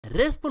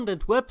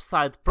Respondent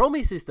website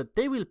promises that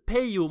they will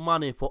pay you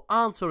money for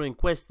answering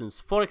questions.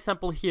 For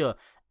example here,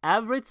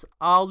 average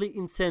hourly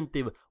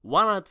incentive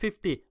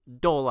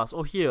 $150,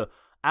 or here,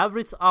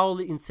 average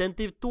hourly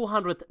incentive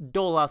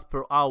 $200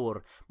 per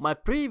hour. My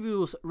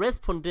previous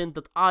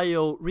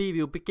Respondent.io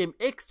review became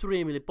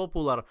extremely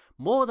popular.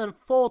 More than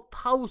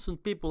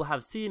 4,000 people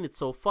have seen it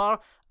so far,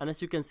 and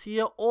as you can see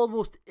here,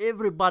 almost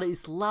everybody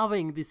is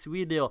loving this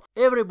video.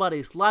 Everybody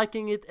is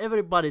liking it,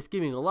 everybody is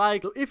giving a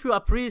like. So if you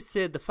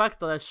appreciate the fact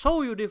that I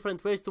show you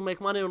different ways to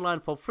make money online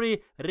for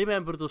free,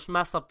 remember to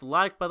smash up the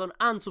like button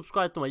and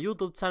subscribe to my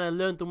YouTube channel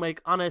Learn to Make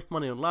Honest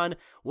Money Online,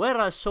 where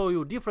I show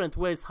you different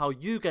ways how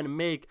you can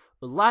make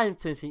a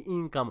life-changing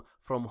income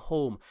from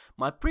home.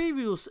 My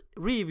previous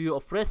review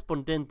of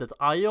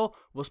Respondent.io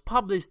was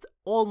published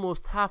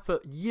almost half a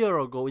year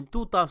ago in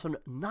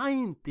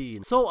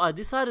 2019. So I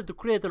decided to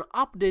create an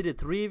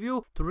updated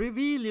review to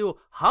reveal you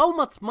how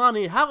much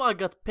money have I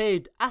got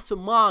paid as a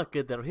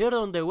marketer. Here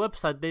on their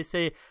website they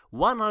say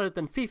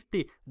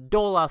 $150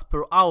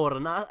 per hour,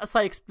 and as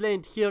I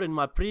explained here in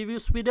my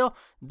previous video,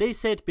 they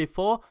said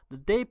before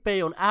that they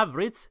pay on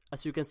average,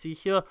 as you can see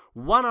here,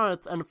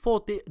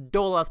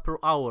 $140 per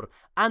hour,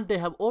 and they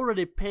have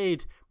already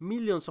paid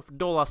millions of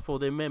dollars for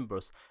their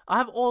members. I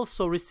have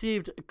also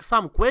received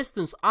some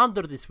questions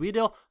under this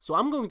video, so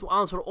I'm going to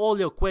answer all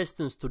your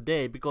questions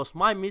today, because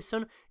my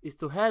mission is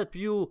to help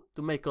you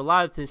to make a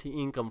life-changing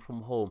income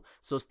from home.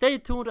 So stay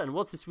tuned and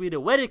watch this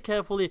video very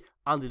carefully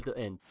until the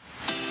end.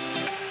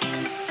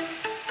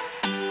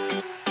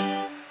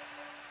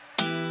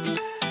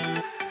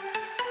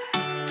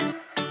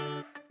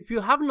 If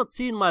you have not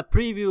seen my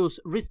previous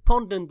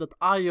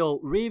Respondent.io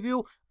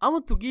review, I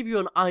want to give you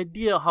an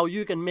idea how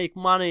you can make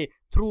money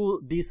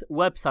through this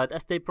website,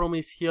 as they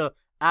promise here.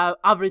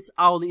 Average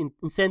hourly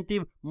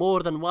incentive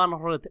more than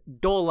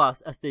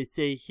 $100, as they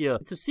say here.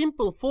 It's a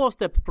simple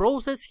 4-step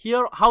process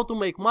here how to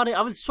make money.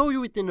 I will show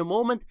you it in a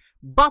moment,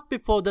 but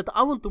before that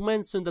I want to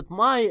mention that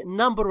my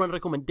 #1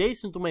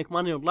 recommendation to make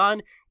money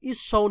online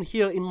is shown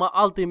here in my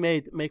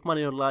ultimate Make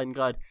Money Online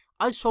guide.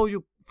 I show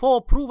you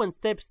 4 proven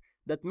steps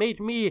that made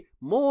me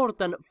more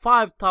than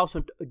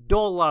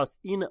 $5,000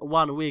 in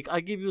 1 week.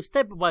 I give you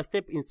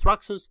step-by-step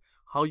instructions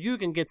how you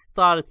can get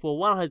started for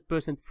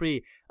 100%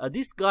 free.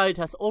 This guide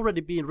has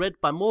already been read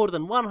by more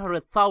than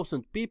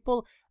 100,000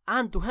 people,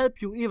 and to help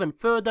you even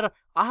further,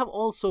 I have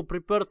also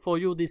prepared for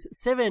you this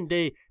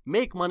 7-day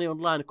Make Money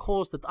Online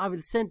course that I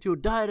will send you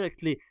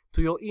directly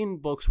to your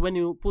inbox when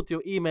you put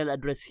your email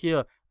address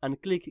here and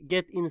click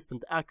Get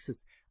Instant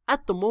Access.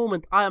 At the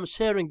moment I am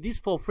sharing this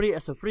for free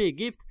as a free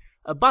gift,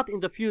 but in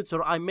the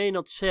future I may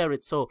not share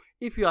it. So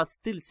if you are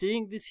still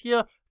seeing this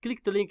here,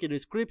 click the link in the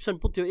description,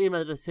 put your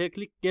email address here,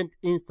 click Get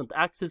Instant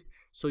Access,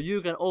 so you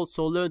can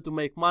also learn to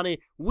make money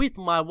with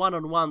my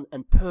one-on-one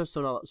and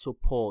personal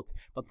support.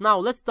 But now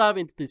let's dive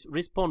into this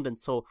Respondent.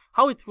 So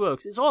how it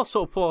works is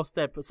also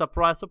 4-step,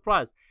 surprise,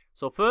 surprise.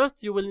 So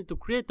first you will need to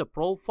create a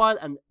profile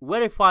and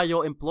verify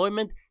your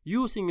employment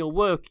using your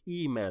work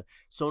email.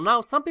 So now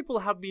some people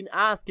have been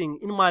asking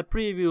in my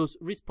previous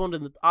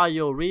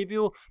Respondent.io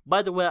review.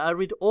 By the way, I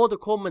read all the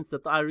comments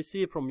that I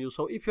receive from you,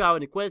 so if you have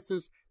any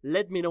questions,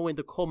 let me know in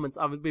the comments.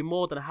 I will be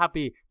more than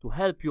happy to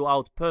help you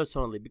out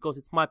personally, because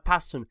it's my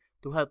passion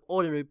to help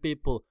ordinary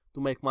people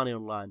to make money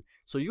online.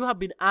 So you have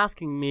been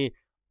asking me,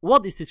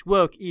 what is this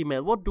work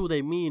email? What do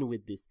they mean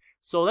with this?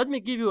 So let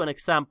me give you an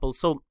example.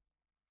 So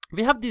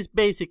we have these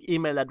basic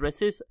email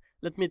addresses.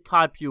 Let me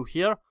type you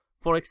here.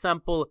 For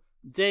example,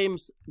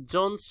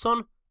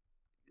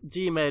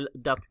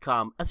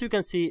 jamesjohnson@gmail.com. As you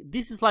can see,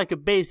 this is like a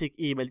basic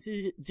email. This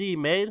is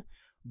Gmail.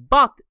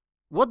 But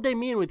what they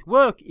mean with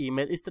work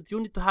email is that you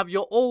need to have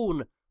your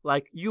own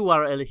like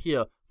URL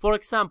here. For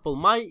example,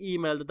 my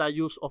email that I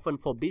use often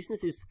for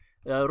business is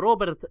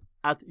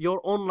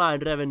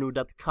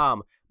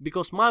robert@youronlinerevenue.com,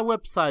 because my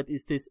website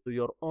is this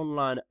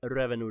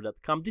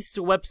youronlinerevenue.com. This is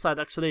a website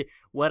actually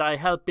where I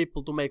help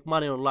people to make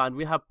money online.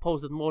 We have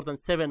posted more than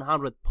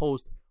 700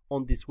 posts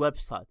on this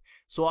website.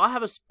 So I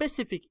have a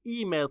specific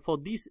email for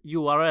this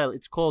URL.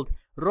 It's called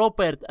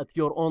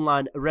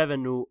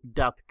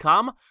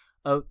robert@youronlinerevenue.com.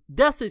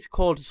 This is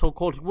called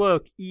so-called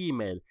work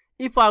email.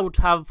 If I would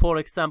have, for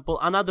example,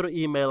 another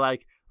email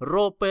like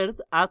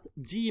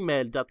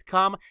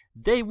robert@gmail.com,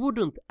 they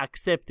wouldn't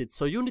accept it.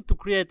 So you need to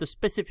create a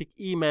specific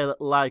email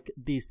like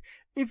this.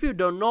 If you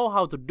don't know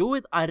how to do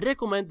it, I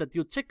recommend that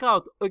you check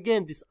out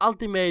again this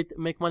ultimate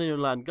Make Money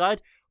Online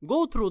guide.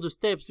 Go through the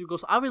steps,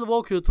 because I will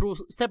walk you through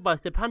step by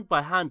step, hand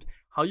by hand,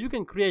 how you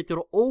can create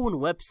your own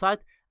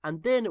website.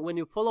 And then when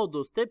you follow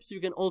those steps,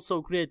 you can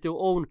also create your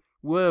own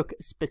work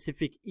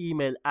specific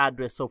email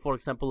address. So for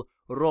example,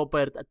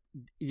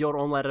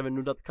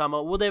 robert@youronlinerevenue.com,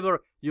 or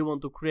whatever you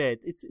want to create.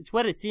 It's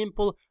very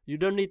simple. You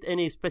don't need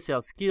any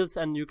special skills,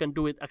 and you can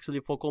do it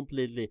actually for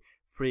completely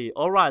free.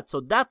 Alright, so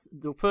that's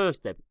the first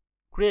step.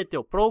 Create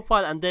your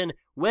profile and then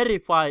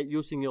verify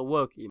using your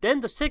work email. Then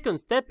the second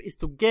step is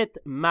to get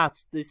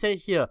matched. They say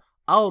here,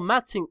 our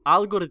matching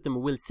algorithm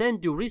will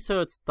send you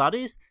research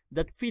studies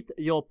that fit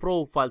your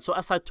profile. So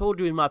as I told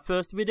you in my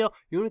first video,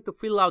 you need to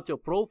fill out your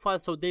profile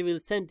so they will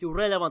send you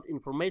relevant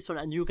information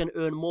and you can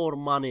earn more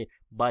money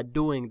by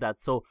doing that.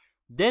 So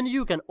then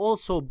you can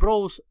also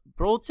browse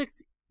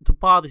projects to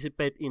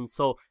participate in.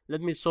 So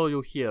let me show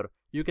you here.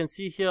 You can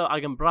see here I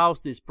can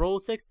browse these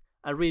projects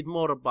and read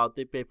more about.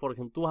 They pay for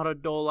example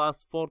 $200,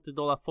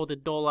 $40,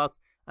 $40,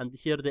 and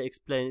here they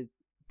explain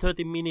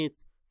 30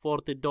 minutes,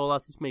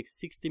 $40. This makes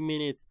 60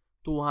 minutes,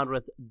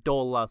 $200.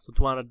 So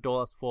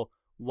 $200 for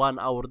 1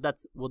 hour.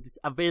 That's what is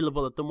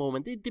available at the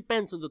moment. It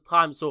depends on the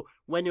time. So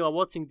when you are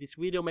watching this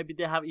video, maybe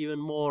they have even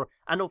more.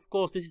 And of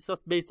course, this is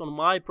just based on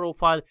my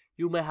profile.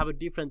 You may have a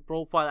different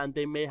profile and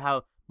they may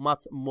have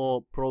much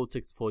more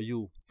projects for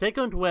you.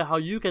 Second way how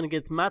you can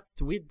get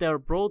matched with their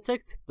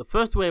project. The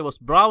first way was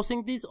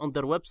browsing this on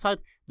their website.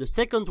 The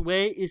second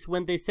way is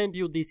when they send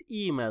you these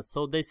emails.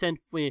 So they sent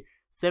me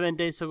 7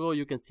 days ago.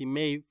 You can see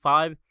May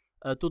 5,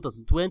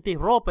 2020.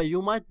 Roope,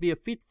 you might be a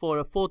fit for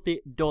a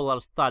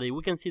 $40 study.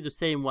 We can see the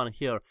same one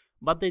here.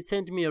 But they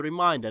sent me a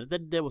reminder.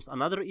 Then there was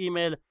another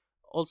email,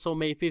 also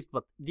May 5th,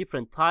 but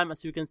different time,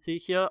 as you can see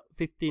here,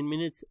 15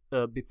 minutes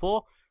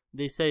before.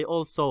 They say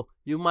also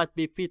you might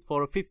be fit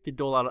for a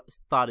 $50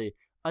 study.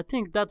 I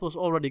think that was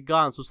already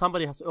gone, so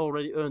somebody has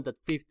already earned that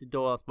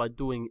 $50 by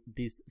doing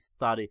this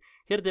study.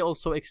 Here they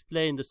also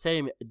explain the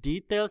same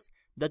details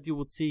that you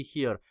would see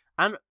here.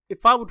 And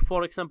if I would,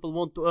 for example,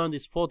 want to earn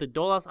this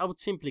 $40, I would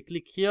simply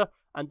click here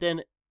and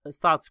then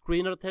start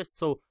screener test.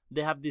 So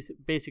they have this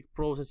basic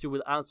process. You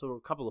will answer a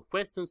couple of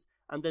questions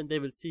and then they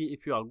will see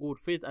if you are a good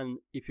fit and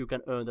if you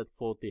can earn that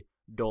 $40.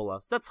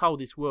 That's how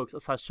this works,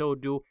 as I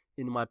showed you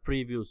in my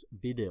previous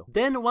video.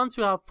 Then once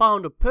you have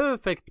found a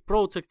perfect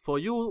project for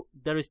you,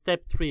 there is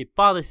step 3,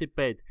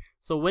 participate.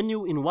 So when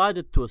you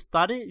invited to a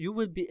study, you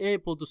will be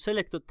able to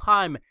select a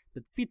time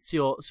that fits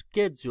your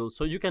schedule.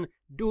 So you can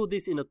do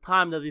this in a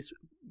time that is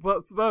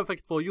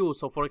perfect for you.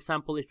 So for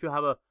example, if you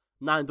have a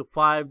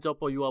 9-to-5 job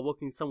or you are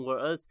working somewhere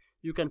else,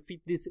 you can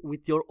fit this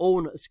with your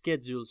own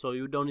schedule. So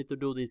you don't need to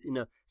do this in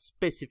a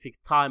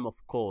specific time,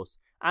 of course.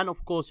 And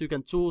of course, you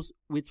can choose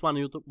which one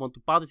you want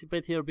to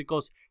participate here,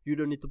 because you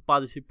don't need to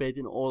participate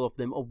in all of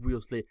them,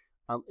 obviously,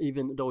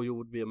 even though you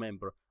would be a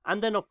member.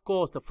 And then, of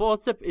course, the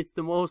fourth step is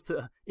the most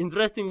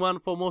interesting one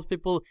for most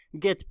people: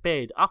 get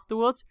paid.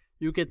 Afterwards,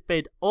 you get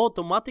paid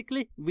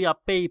automatically via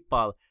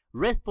PayPal.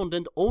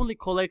 Respondent only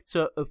collects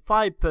a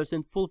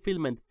 5%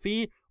 fulfillment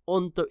fee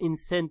on the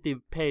incentive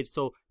page.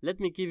 So let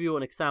me give you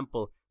an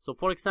example. So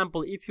for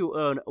example, if you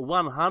earn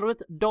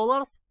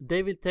 $100,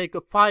 they will take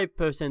a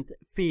 5%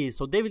 fee.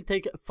 So they will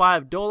take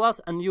 $5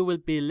 and you will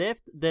be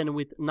left then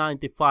with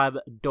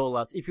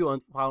 $95 if you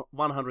earn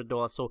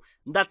 $100. So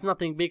that's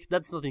nothing big,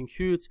 that's nothing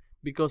huge,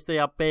 because they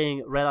are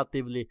paying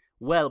relatively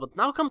well. But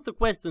now comes the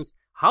questions: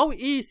 how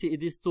easy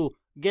it is to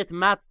get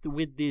matched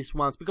with these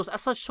ones? Because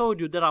as I showed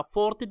you, there are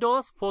 $40,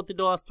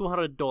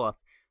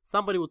 $200.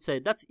 Somebody would say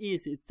that's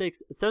easy. It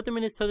takes 30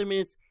 minutes,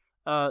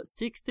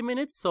 60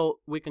 minutes.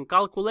 So we can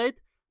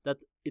calculate that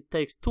it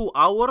takes 2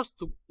 hours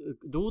to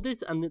do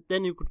this, and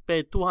then you could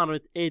pay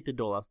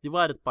 $280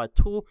 divided by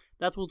 2.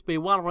 That would be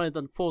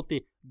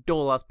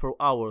 $140 per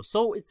hour.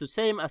 So it's the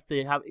same as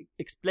they have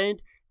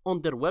explained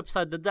on their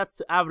website, that's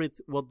the average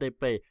what they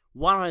pay,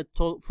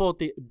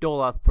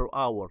 $140 per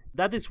hour.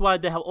 That is why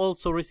they have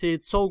also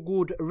received so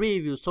good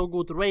reviews, so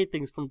good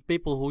ratings from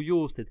people who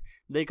used it.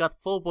 They got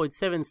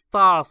 4.7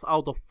 stars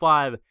out of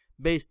 5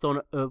 based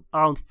on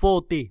around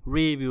 40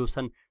 reviews,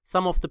 and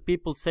some of the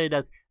people say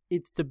that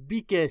it's the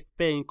biggest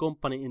paying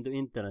company in the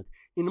internet.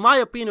 In my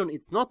opinion,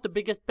 it's not the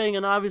biggest paying,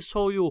 and I will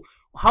show you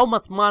how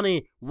much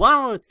money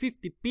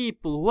 150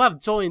 people who have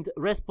joined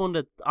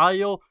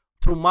Respondent.io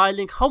through my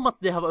link, how much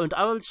they have earned.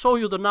 I will show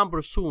you the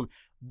numbers soon.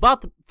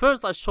 But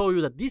first I show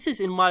you that this is,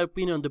 in my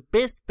opinion, the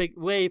best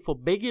way for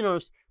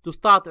beginners to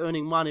start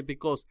earning money,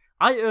 because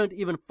I earned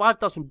even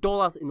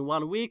 $5,000 in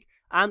 1 week,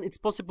 and it's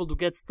possible to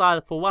get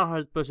started for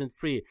 100%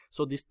 free.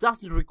 So this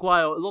doesn't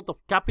require a lot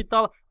of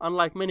capital,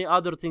 unlike many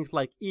other things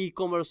like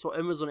e-commerce or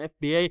Amazon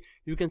FBA.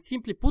 You can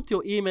simply put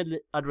your email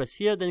address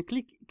here, then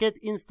click get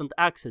instant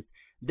access.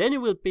 Then you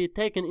will be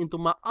taken into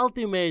my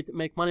ultimate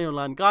Make Money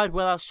Online guide,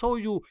 where I show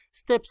you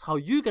steps how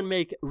you can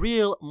make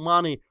real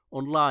money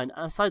online.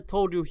 As I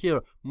told you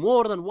here,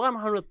 more than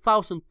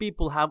 100,000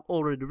 people have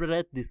already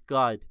read this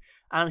guide.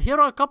 And here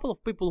are a couple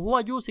of people who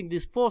are using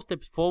this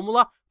 4-step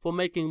formula for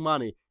making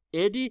money.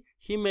 Eddie,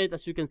 he made,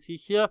 as you can see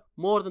here,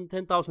 more than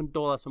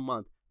 $10,000 a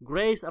month.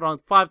 Grace, around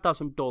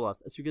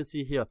 $5,000, as you can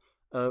see here.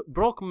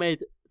 Brock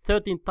made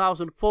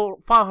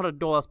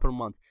 $13,500 per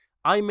month.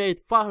 I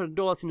made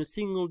 $500 in a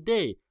single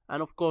day.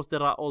 And of course,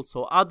 there are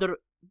also other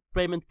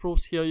payment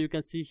proofs here. You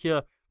can see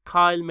here,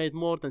 Kyle made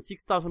more than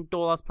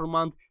 $6,000 per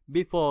month,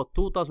 before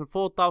 2,000,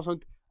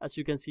 4,000. As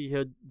you can see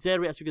here,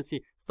 Jerry, as you can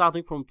see,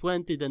 starting from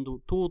 20, then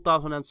to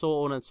 2,000, and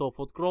so on and so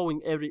forth,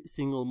 growing every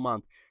single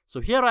month. So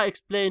here I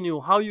explain you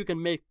how you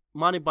can make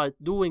money by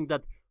doing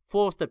that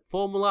 4-step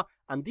formula,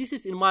 and this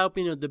is, in my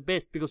opinion, the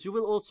best, because you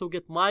will also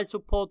get my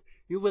support,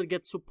 you will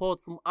get support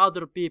from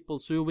other people,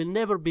 so you will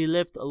never be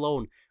left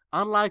alone.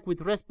 Unlike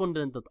with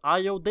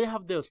Respondent.io, they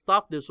have their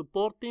staff, their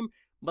support team,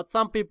 but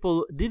some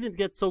people didn't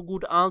get so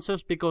good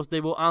answers because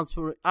they were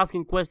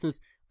asking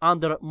questions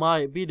under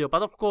my video.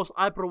 But of course,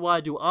 I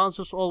provide you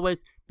answers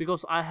always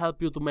because I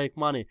help you to make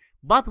money.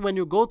 But when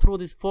you go through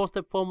this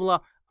 4-step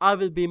formula, I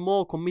will be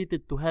more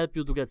committed to help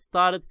you to get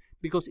started,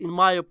 because in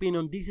my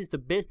opinion, this is the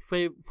best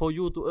way for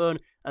you to earn,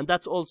 and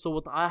that's also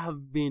what I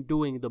have been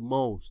doing the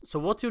most. So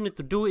what you need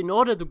to do in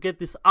order to get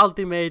this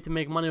ultimate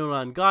make money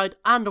online guide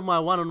and my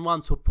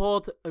one-on-one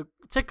support,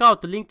 check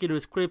out the link in the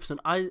description.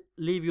 I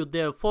leave you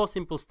there 4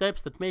 simple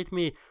steps that made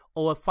me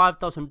over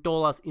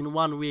 $5,000 in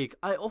 1 week.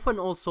 I often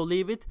also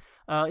leave it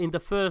in the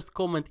first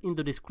comment in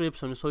the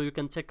description, so you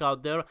can check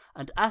out there,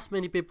 and as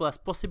many people as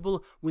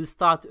possible will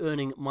start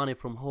earning money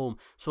from home.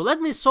 So let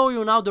me show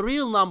you now the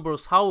real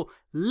numbers, how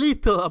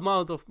little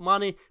amount of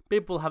money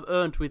people have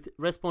earned with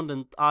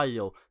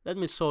Respondent.io. Let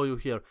me show you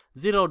here.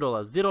 $0,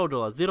 $0,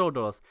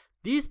 $0.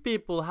 These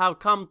people have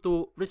come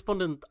to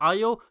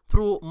Respondent.io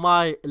through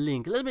my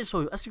link. Let me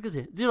show you. As you can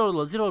see, $0,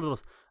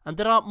 $0. And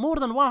there are more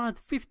than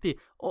 150,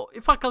 or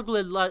if I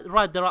calculate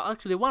right, there are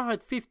actually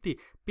 150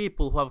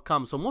 people who have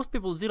come. So most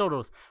people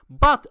 $0.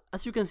 But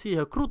as you can see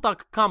here,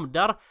 Krutak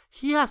Kamdar,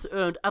 he has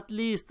earned at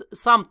least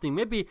something,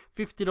 maybe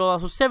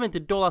 $50 or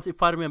 $70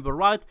 if I remember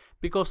right,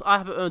 because I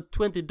have earned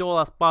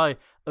 $20 by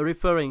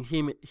referring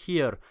him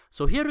here.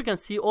 So here you can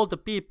see all the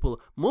people.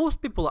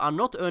 Most people are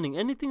not earning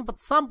anything, but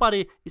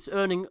somebody is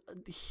earning,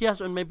 he has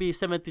earned maybe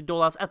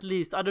 $70 at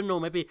least, I don't know,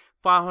 maybe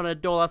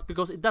 $500,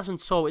 because it doesn't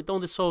show, it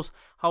only shows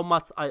how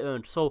much I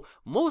earned. So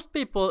most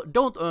people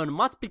don't earn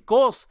much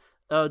because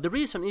the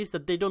reason is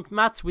that they don't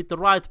match with the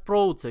right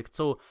project.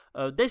 So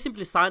they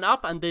simply sign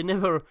up and they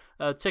never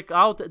check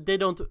out, they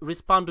don't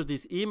respond to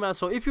this email.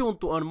 So if you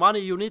want to earn money,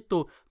 you need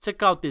to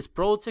check out this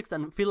project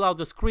and fill out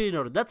the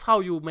screener. That's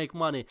how you make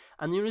money,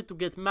 and you need to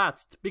get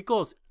matched,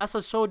 because as I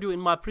showed you in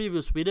my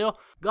previous video,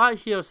 guy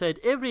here said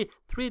every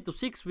 3 to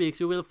 6 weeks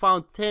you will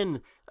find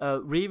 10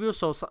 reviews,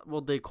 so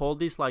what they call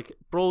this, like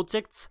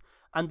projects,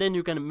 and then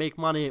you can make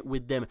money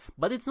with them.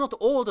 But it's not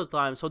all the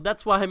time, so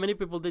that's why many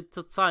people, they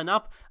just sign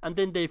up and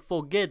then they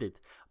forget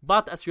it.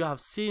 But as you have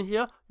seen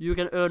here, you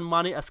can earn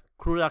money as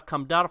Krutak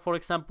Kamdar, for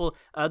example.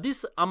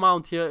 This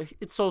amount here,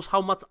 it shows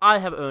how much I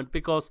have earned,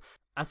 because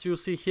as you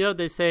see here,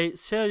 they say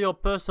share your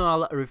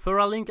personal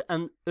referral link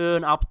and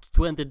earn up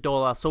to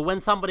 $20. So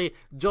when somebody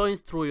joins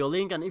through your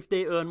link, and if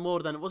they earn more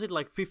than, was it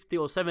like $50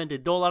 or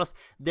 $70,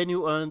 then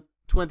you earn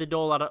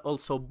 $20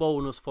 also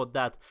bonus for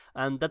that,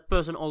 and that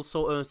person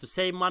also earns the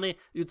same money,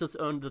 you just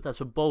earn that as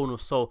a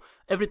bonus. So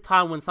every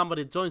time when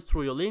somebody joins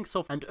through your link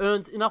and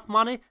earns enough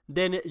money,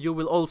 then you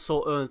will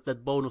also earn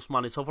that bonus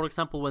money. So for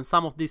example, when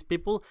some of these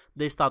people,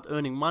 they start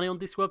earning money on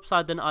this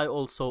website, then I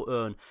also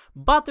earn.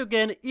 But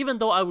again, even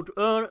though I would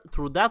earn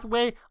through that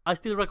way, I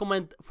still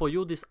recommend for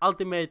you this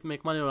ultimate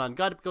make money online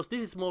guide, because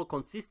this is more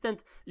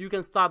consistent. You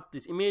can start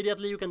this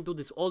immediately, you can do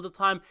this all the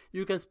time,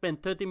 you can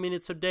spend 30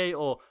 minutes a day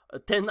or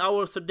 10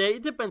 hours a day.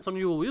 It depends on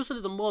you. Usually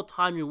the more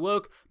time you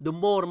work, the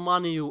more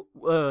money you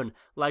earn.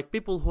 Like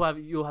people who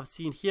you have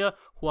seen here,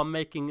 who are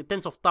making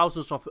tens of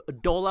thousands of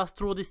dollars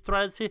through this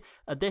strategy,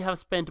 they have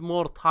spent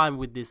more time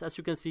with this. As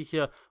you can see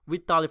here,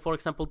 Vitali, for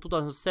example,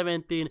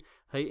 2017,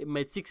 he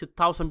made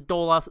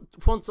 $60,000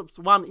 from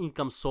one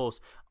income source.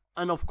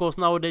 And of course,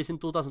 nowadays in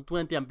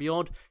 2020 and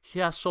beyond, he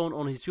has shown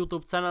on his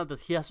YouTube channel that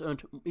he has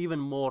earned even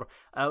more,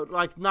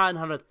 like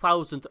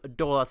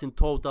 $900,000 in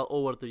total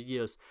over the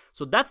years.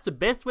 So that's the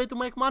best way to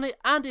make money.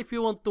 And if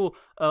you want to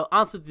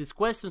answer these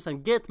questions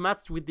and get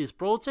matched with this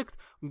project,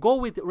 go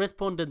with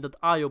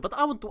Respondent.io. But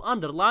I want to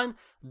underline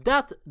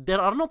that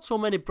there are not so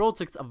many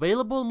projects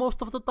available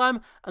most of the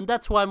time, and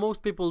that's why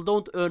most people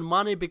don't earn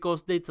money,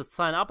 because they just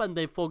sign up and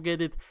they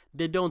forget it.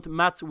 They don't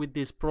match with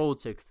this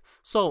project.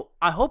 So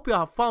I hope you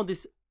have found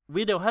this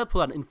video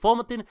helpful and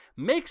informative.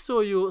 Make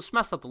sure you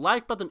smash that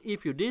like button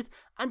if you did,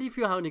 and if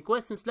you have any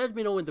questions, let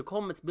me know in the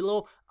comments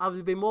below. I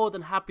will be more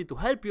than happy to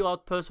help you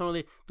out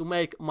personally to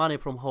make money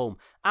from home.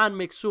 And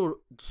make sure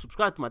to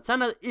subscribe to my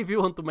channel if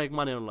you want to make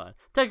money online.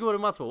 Thank you very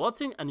much for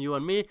watching, and you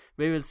and me,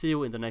 we will see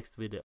you in the next video.